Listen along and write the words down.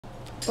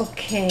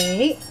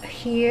Okay,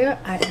 here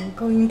I am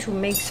going to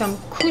make some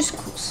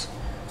couscous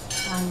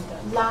and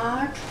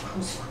large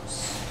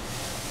couscous.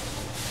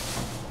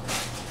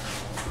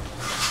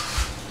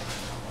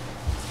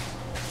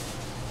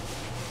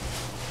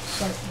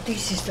 So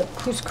this is the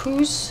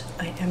couscous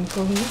I am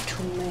going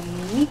to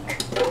make.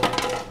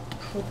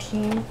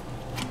 Putting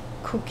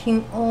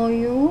cooking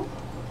oil,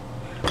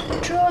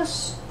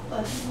 just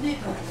a little bit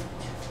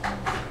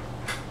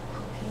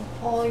cooking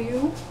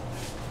oil.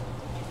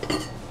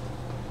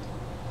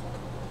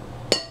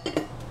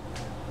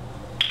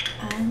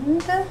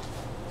 And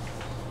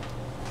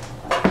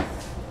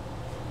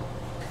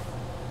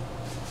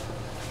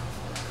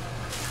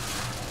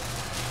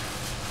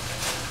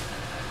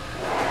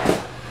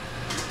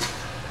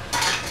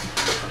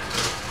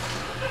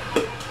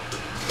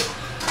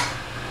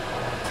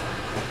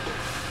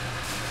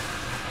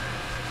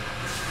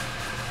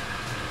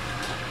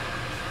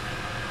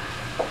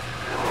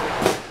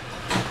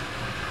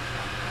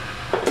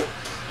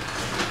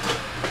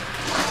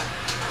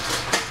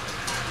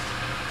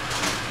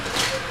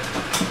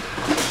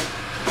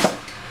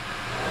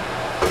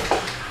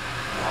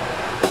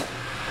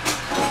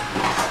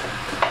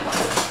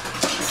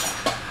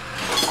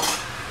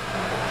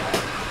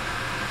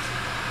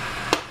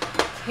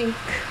take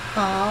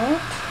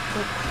out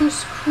the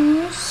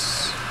couscous.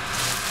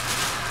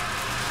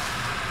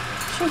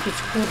 I think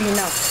it's good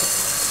enough to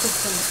put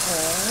some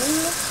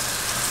oil.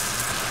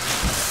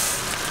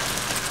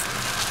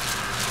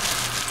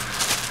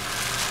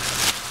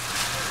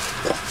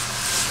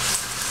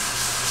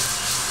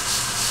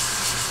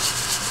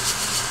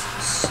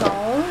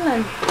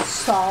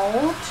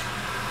 Salt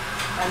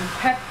and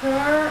pepper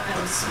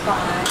and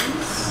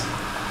spice.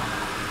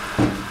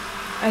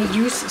 I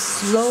use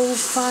slow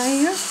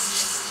fire.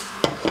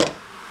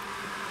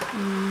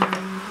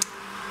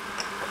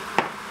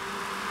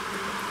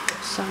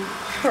 Some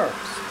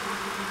herbs.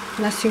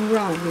 Nothing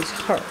wrong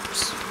with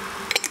herbs.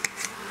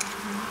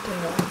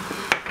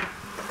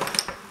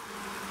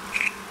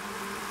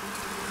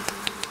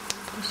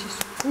 This is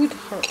good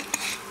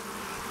herbs.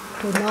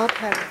 Do not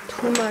have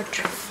too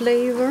much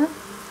flavor.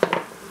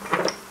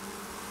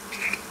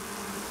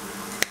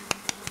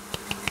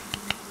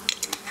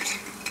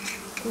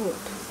 Good.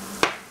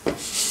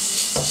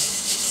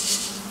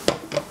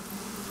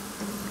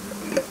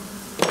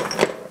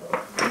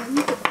 And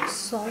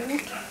salt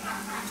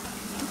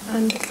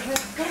and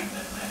pepper.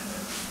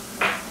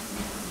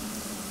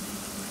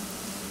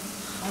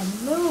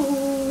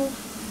 Hello.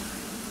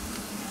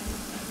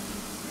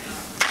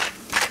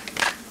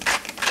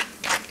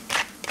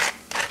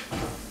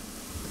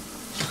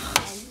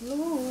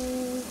 Hello.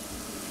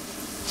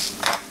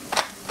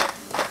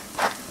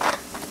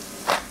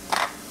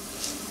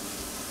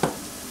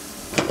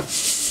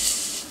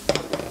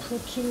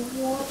 Cooking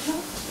water.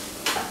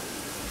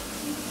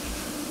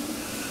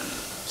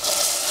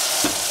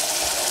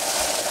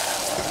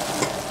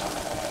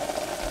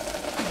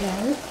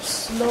 Then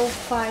slow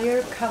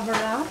fire, cover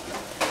up,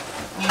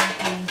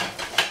 and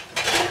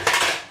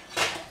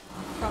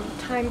from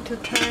time to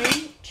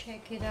time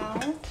check it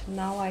out.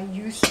 Now I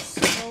use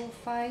slow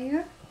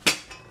fire,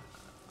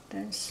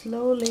 then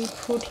slowly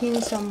put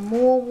in some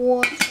more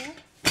water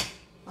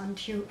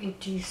until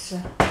it is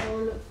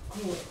all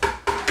good.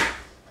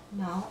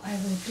 Now I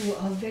will do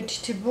a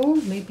vegetable.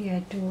 Maybe I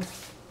do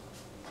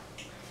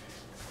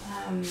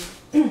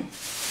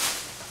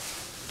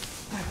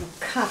I will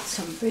cut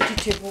some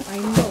vegetable. I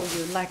know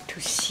you like to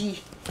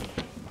see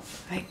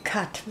I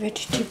cut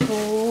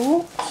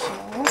vegetable,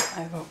 so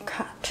I will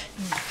cut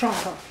in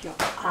front of your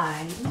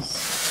eyes.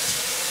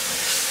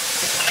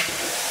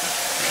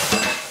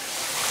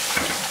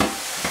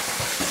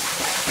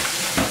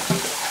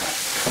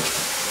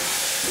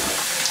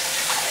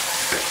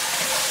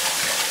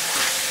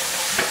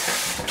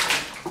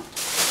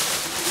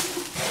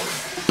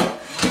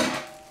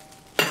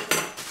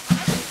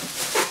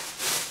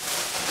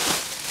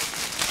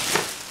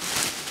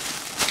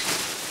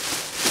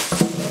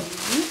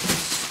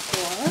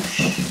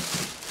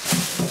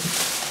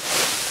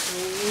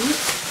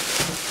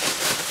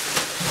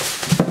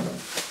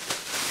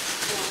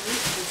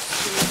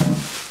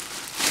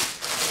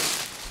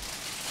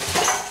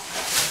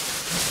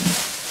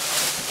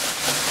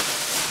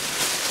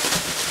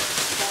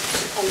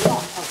 A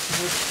lot of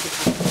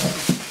vegetables.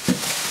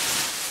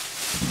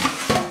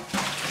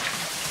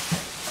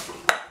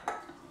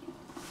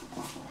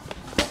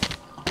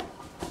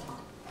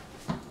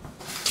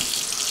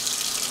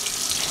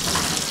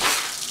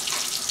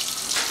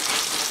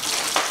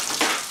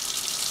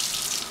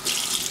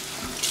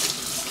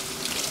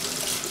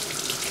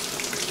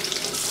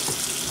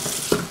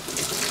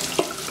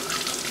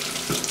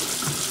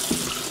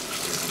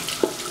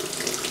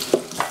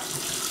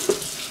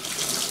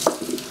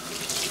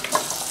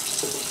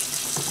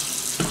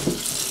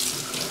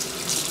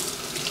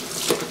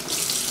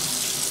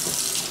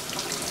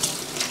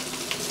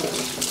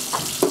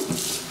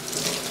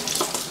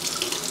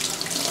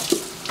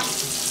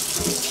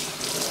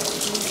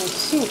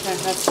 I think I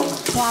have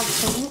some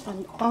parsley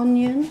and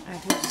onion. I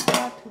will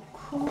start to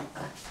cook.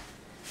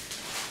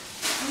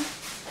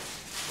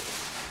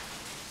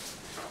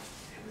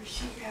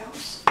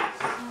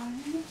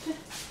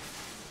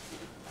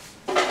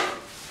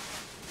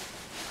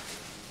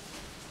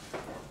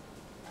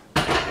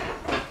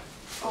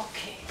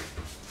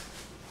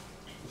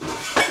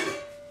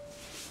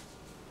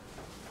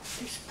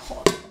 This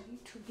pot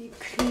needs to be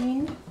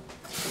clean.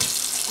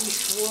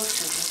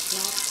 Dishwasher does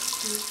not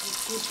do a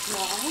good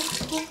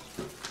job.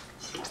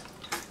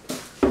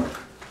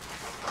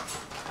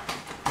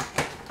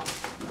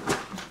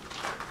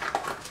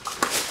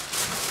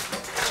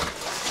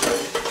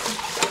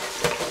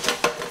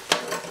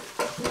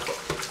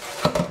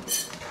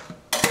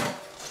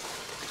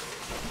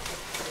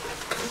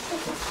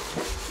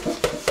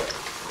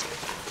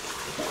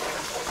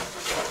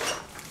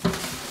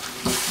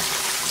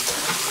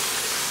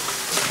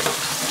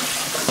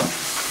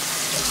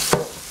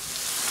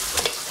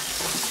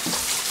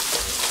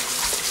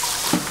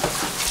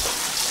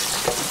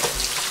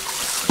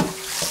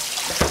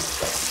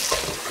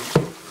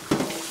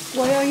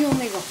我要用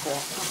那个火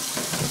啊。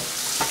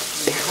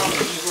你放冰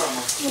块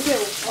吗？对，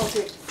哦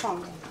对，放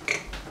了。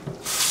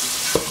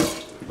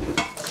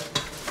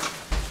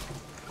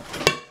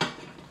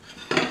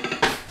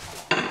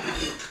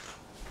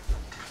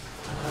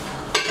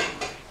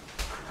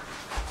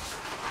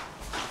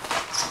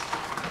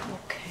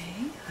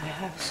Okay, I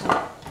have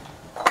some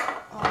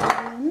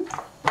onion.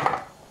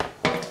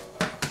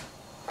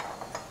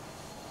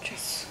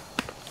 Just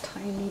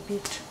tiny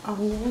bit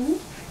onion.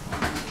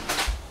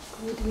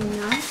 Good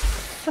enough.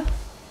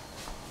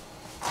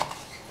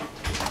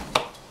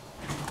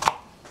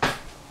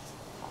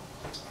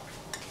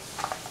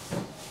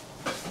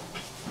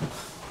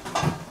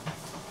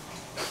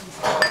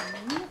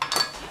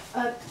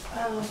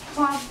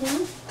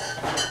 Pardon.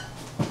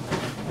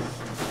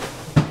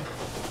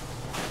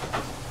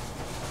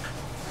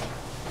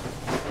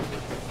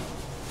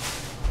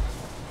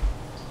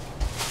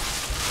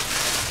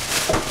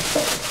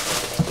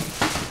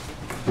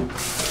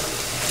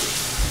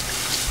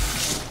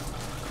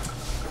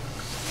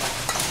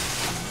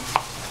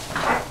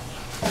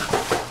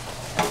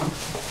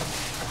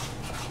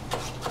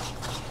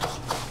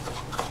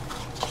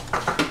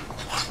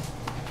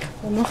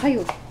我们还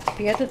有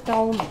别的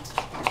刀吗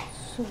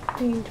？So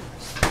dangerous。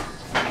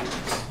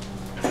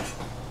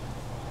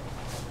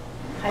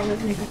还有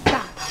那个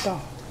大刀。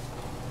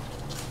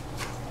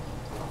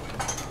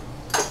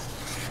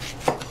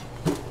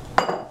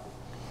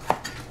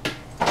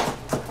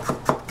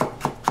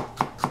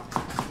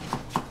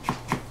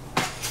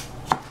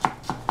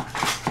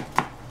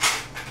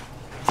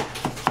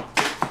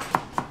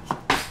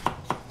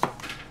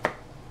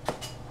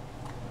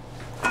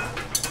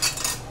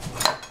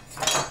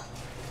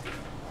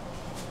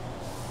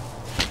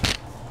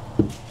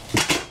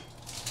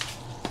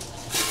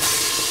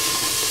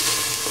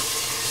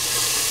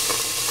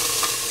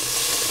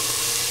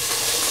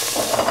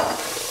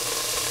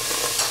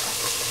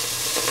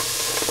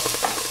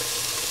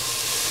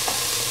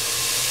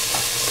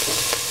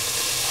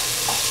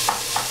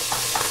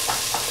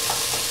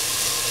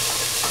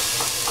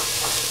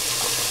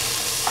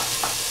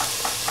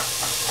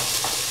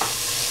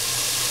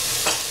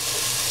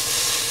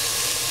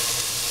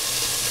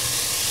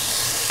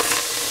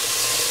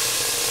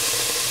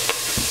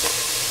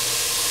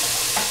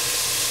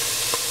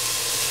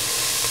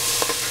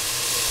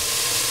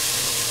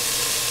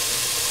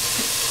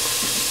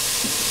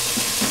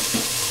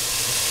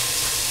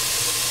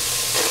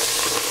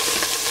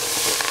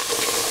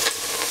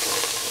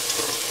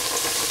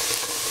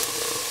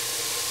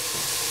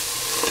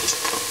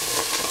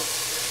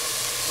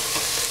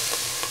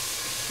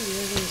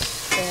Here is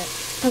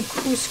the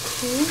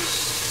couscous.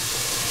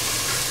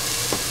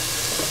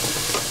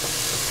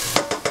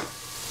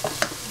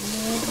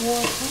 More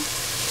water.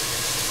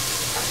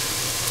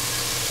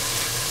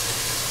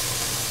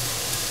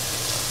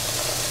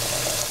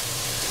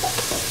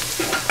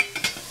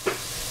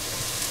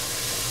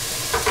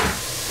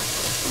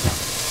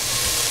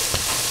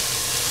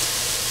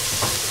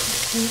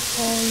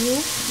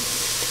 Oil.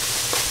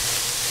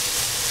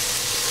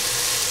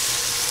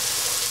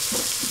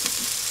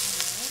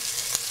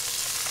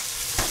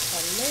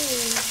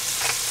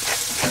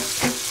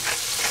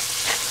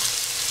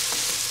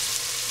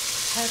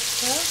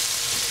 Pepper,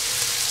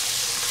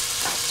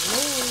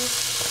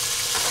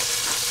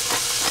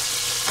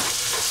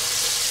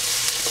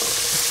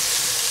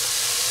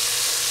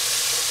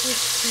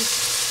 crispy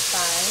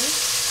spice,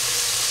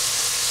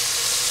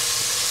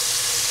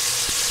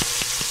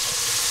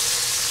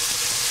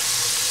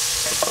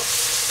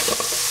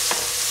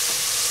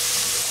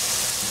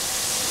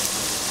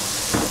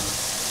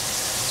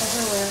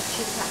 everywhere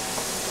chicken.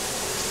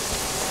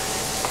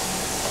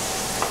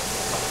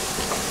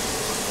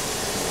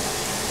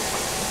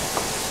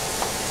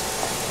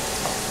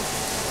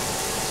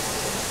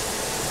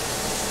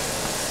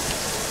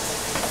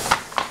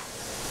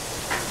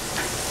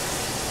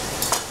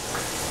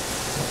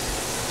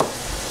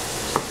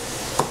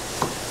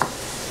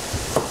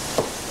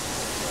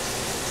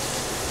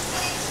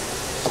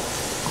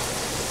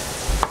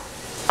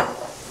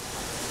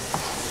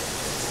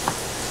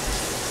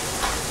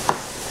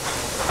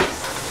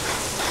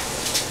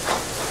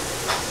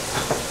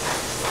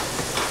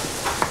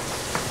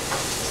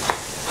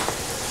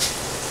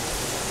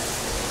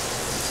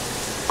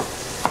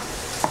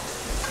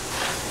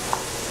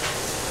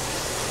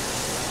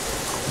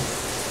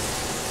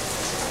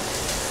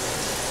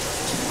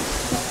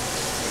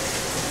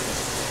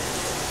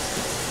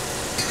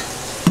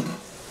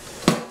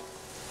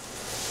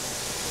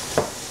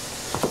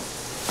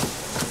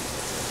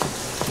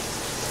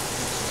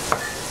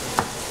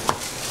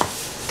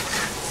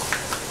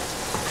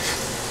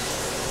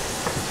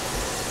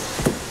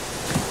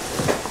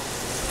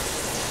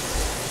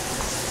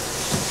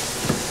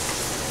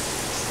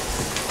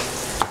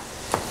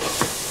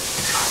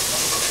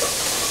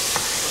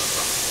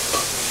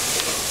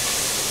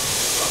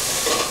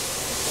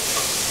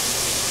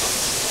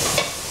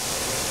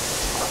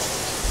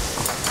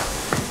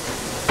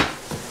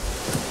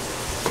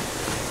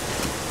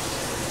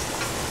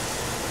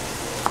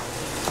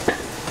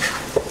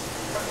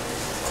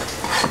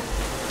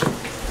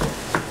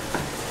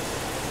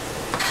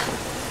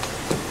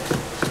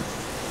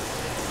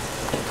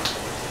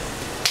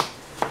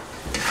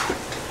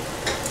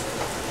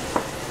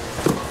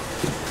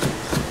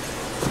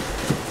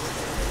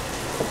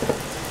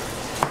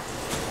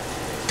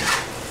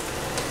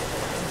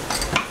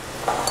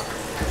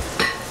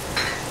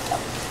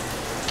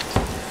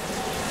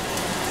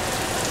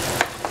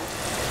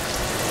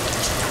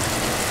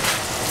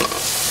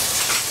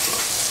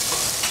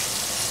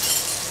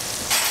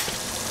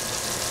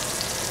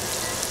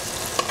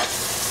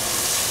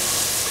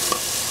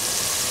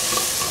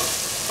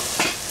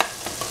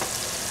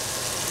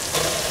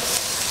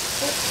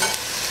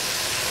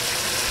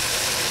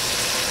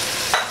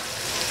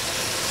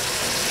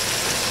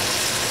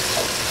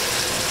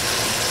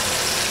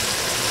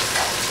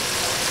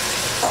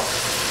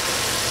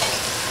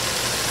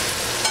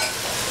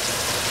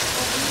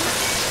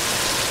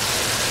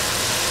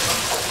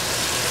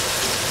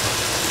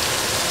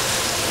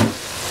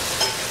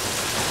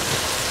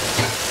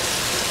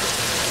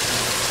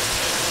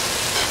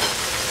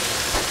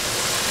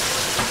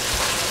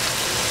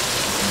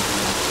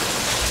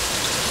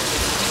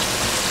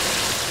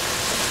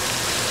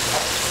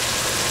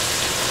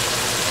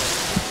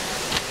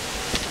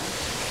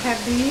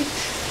 cabbage.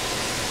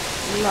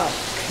 Love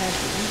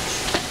cabbage.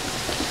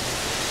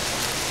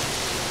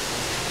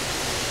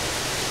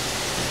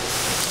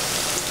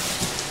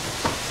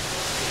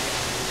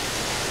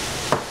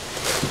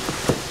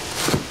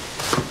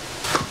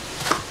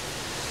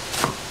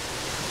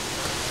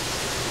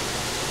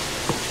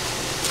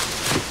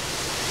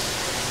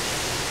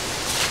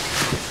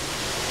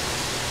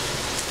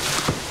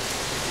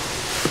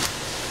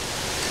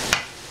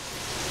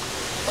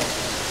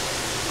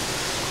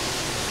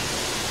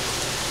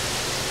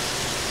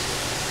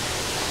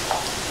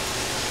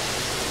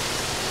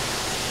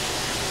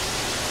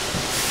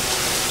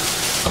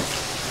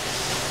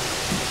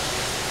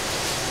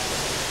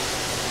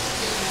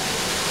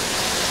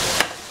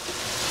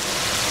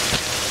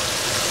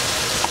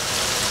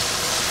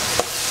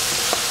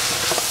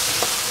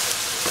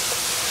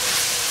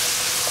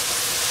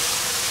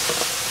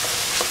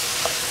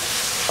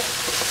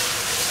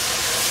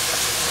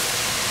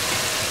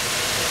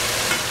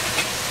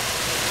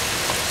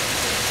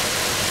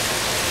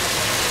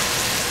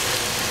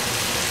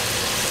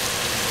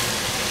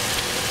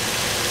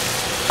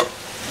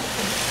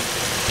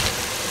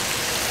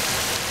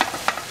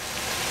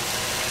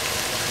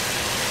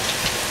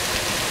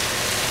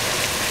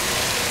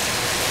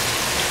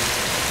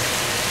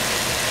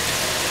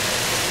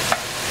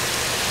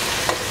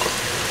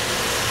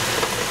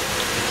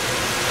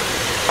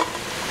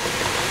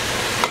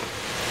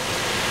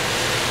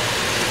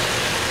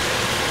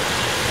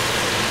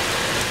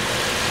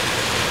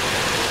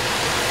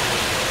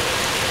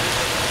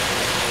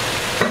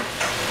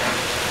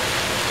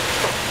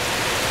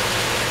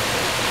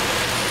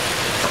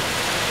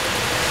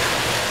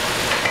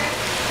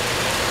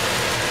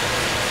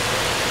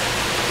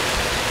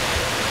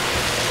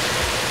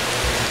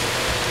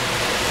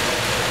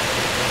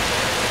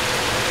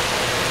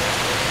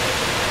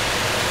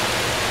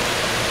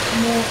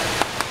 More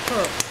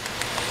herb.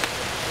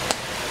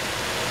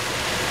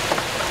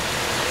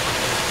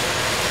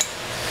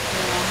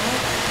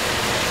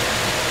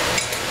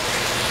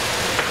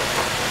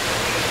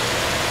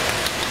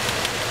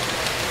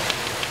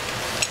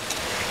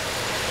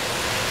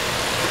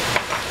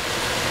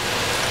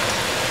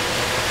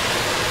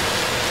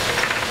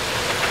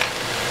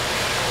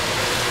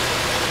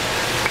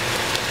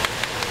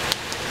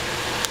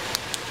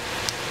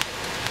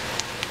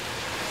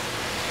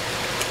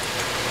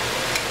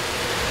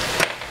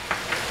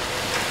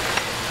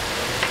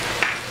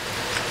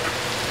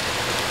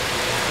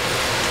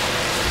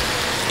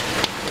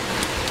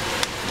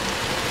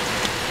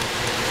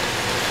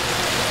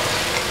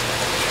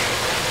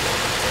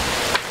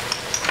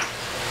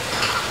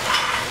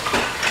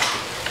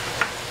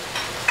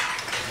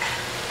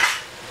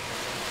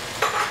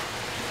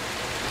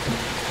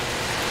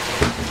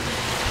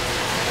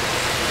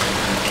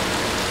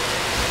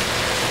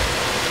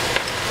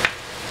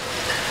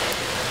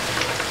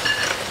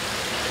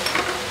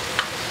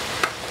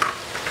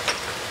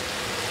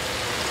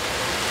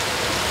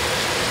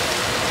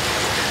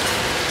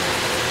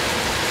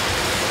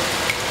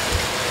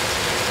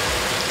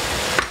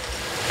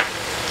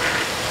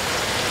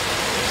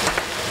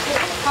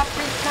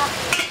 Paprika.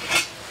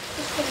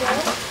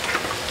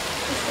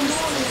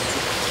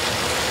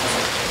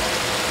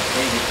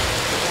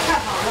 太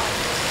好了。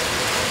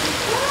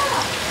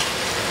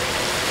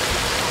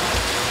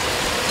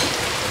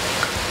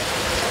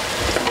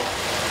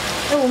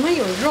哎，我们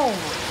有肉吗？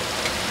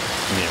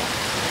没有。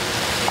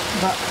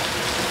不。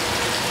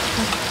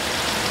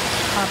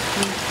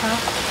paprika。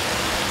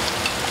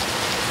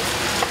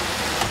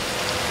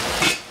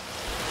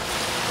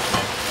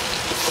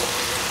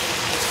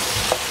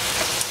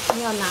你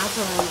要拿出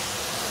来吗？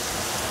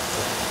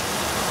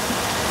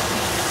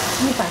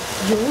你把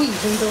油已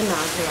经都拿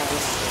出来了。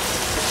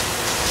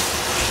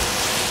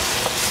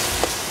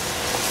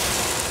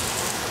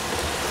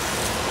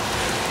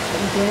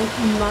And then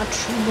much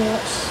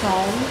more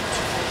salt.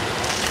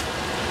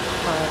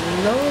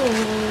 Hello.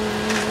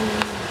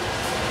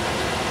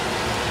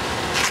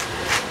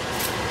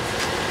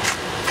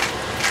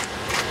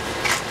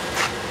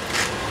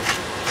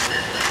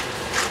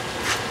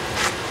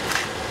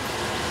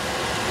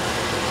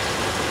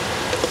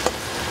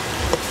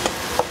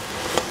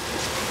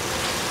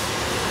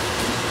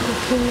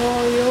 Cooking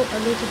oil, a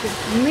little bit,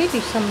 maybe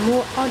some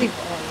more olive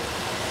oil.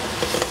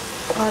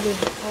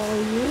 Olive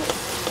oil.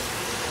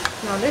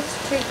 Now let's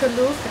take a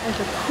look at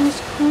the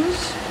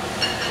couscous.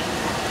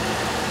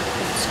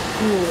 It's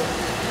good.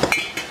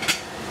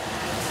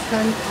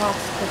 Turn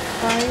off the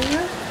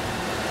fire.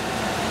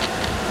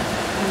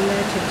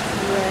 Let it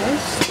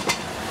rest.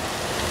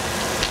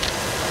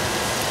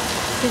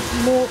 Bit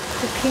more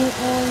cooking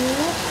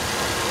oil.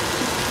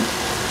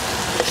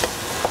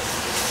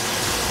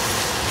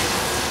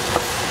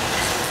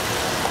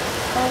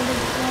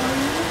 Olive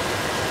oil.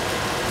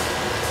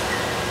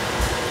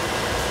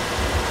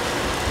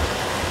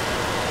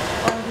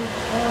 Olive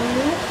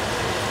oil.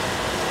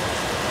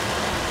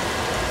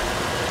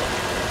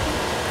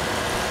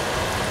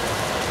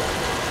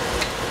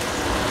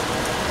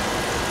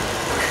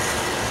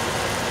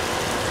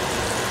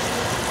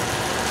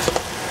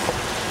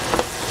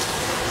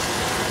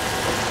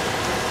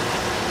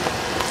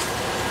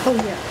 Oh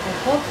yeah,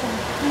 I bought some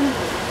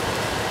cranberry.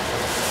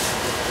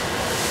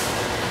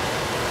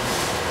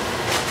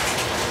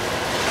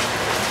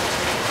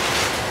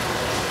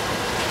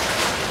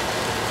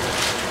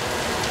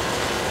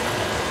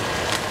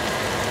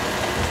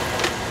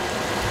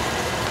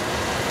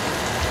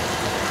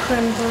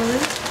 Cranberry.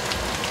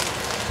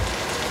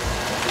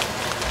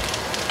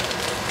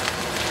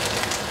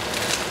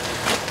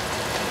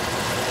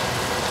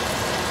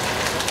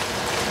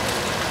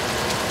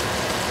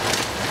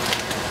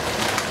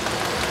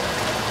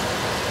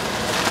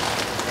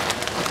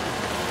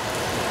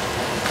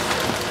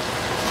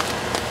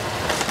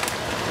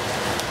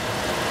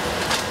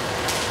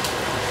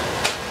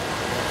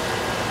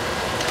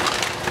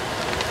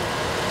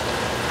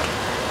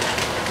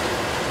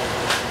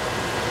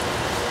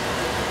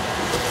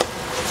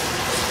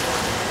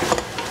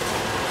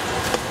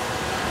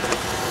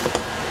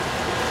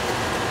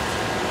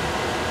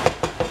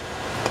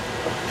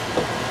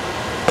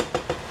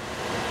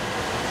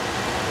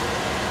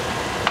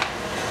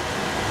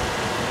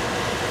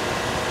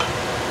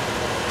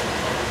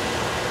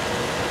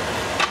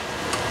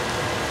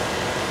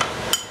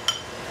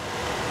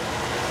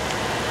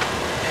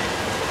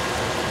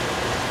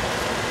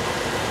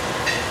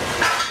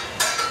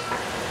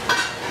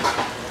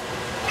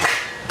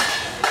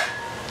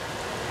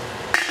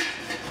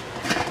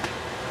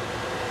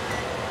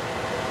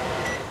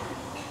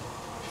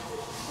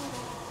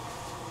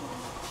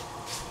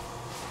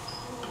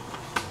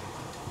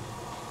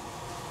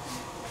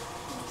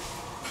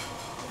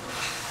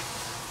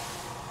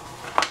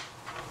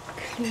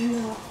 Clean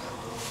up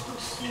the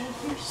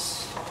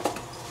surface.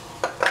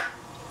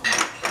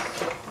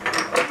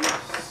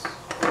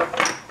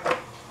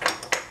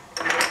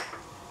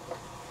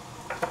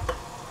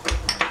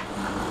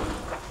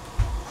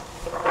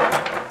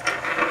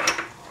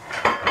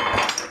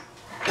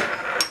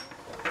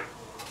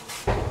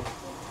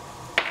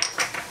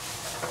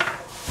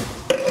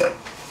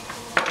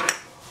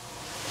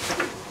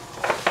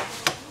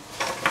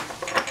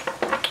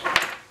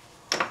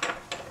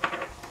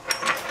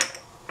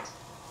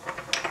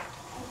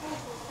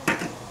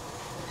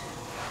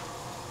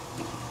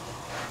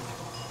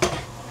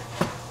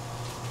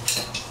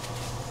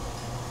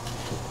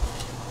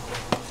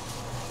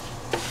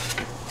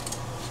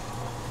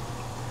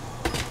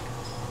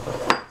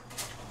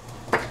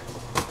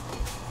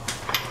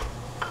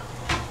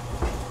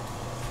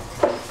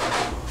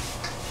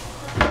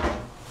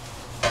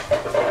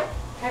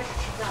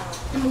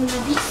 À mon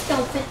avis, c'était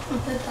en fait un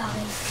peu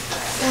pareil.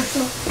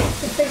 Franchement,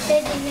 c'est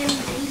peut-être des mêmes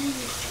prix.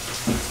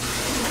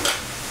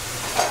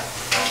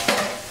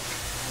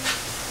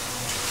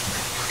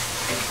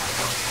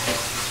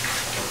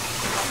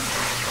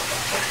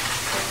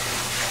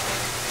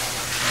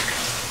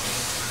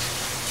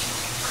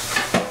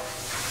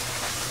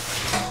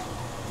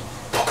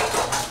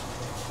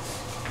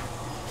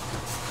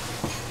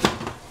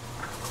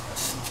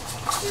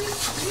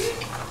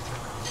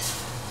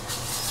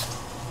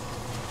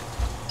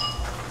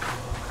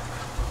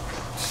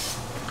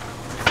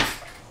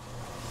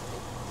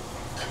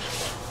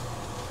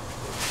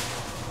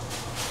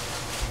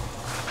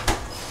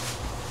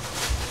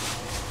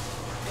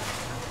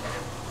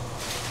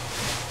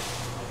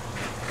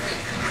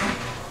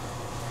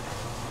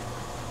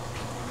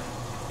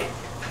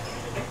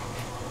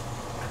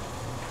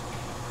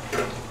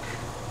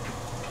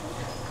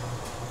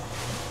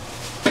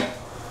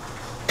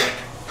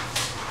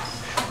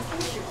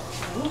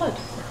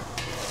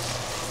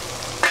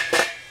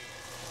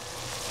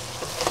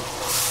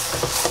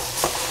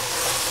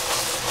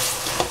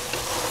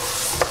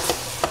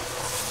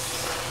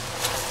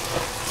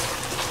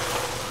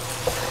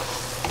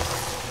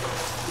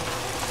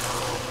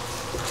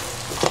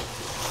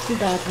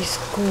 That is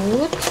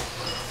good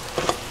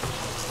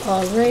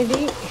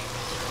already.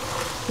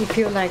 If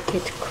you like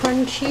it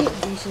crunchy,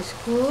 this is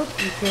good.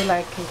 If you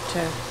like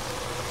it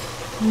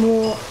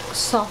more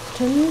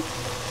softened,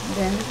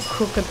 then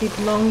cook a bit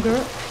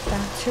longer.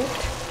 That's it.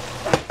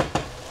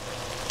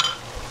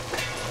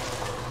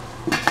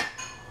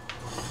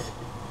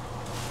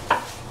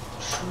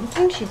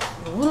 Something she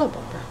full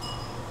about that.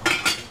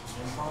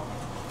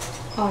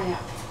 Oh yeah.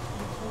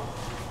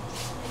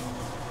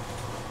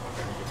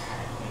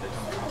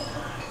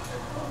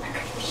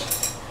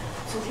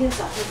 昨天早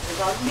上直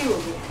到6点以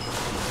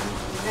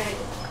内。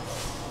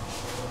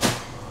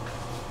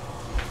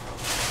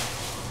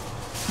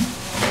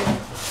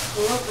合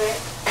肥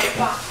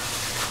吧。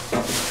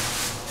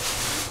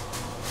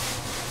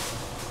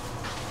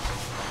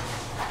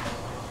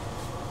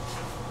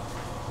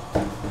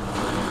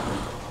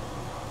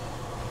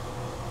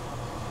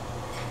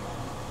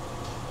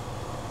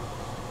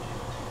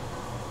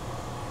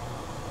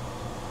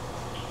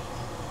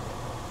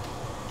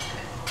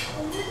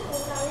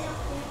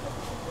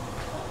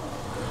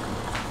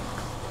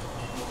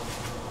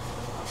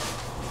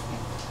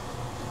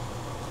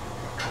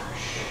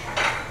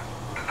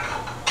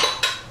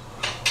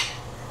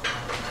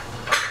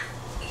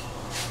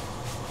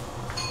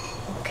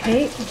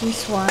Okay,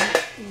 this one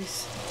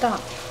is done.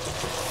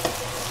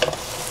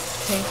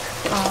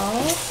 Take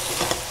out.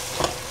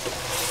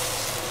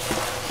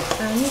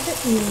 and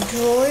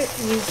enjoy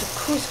with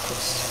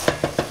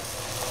couscous.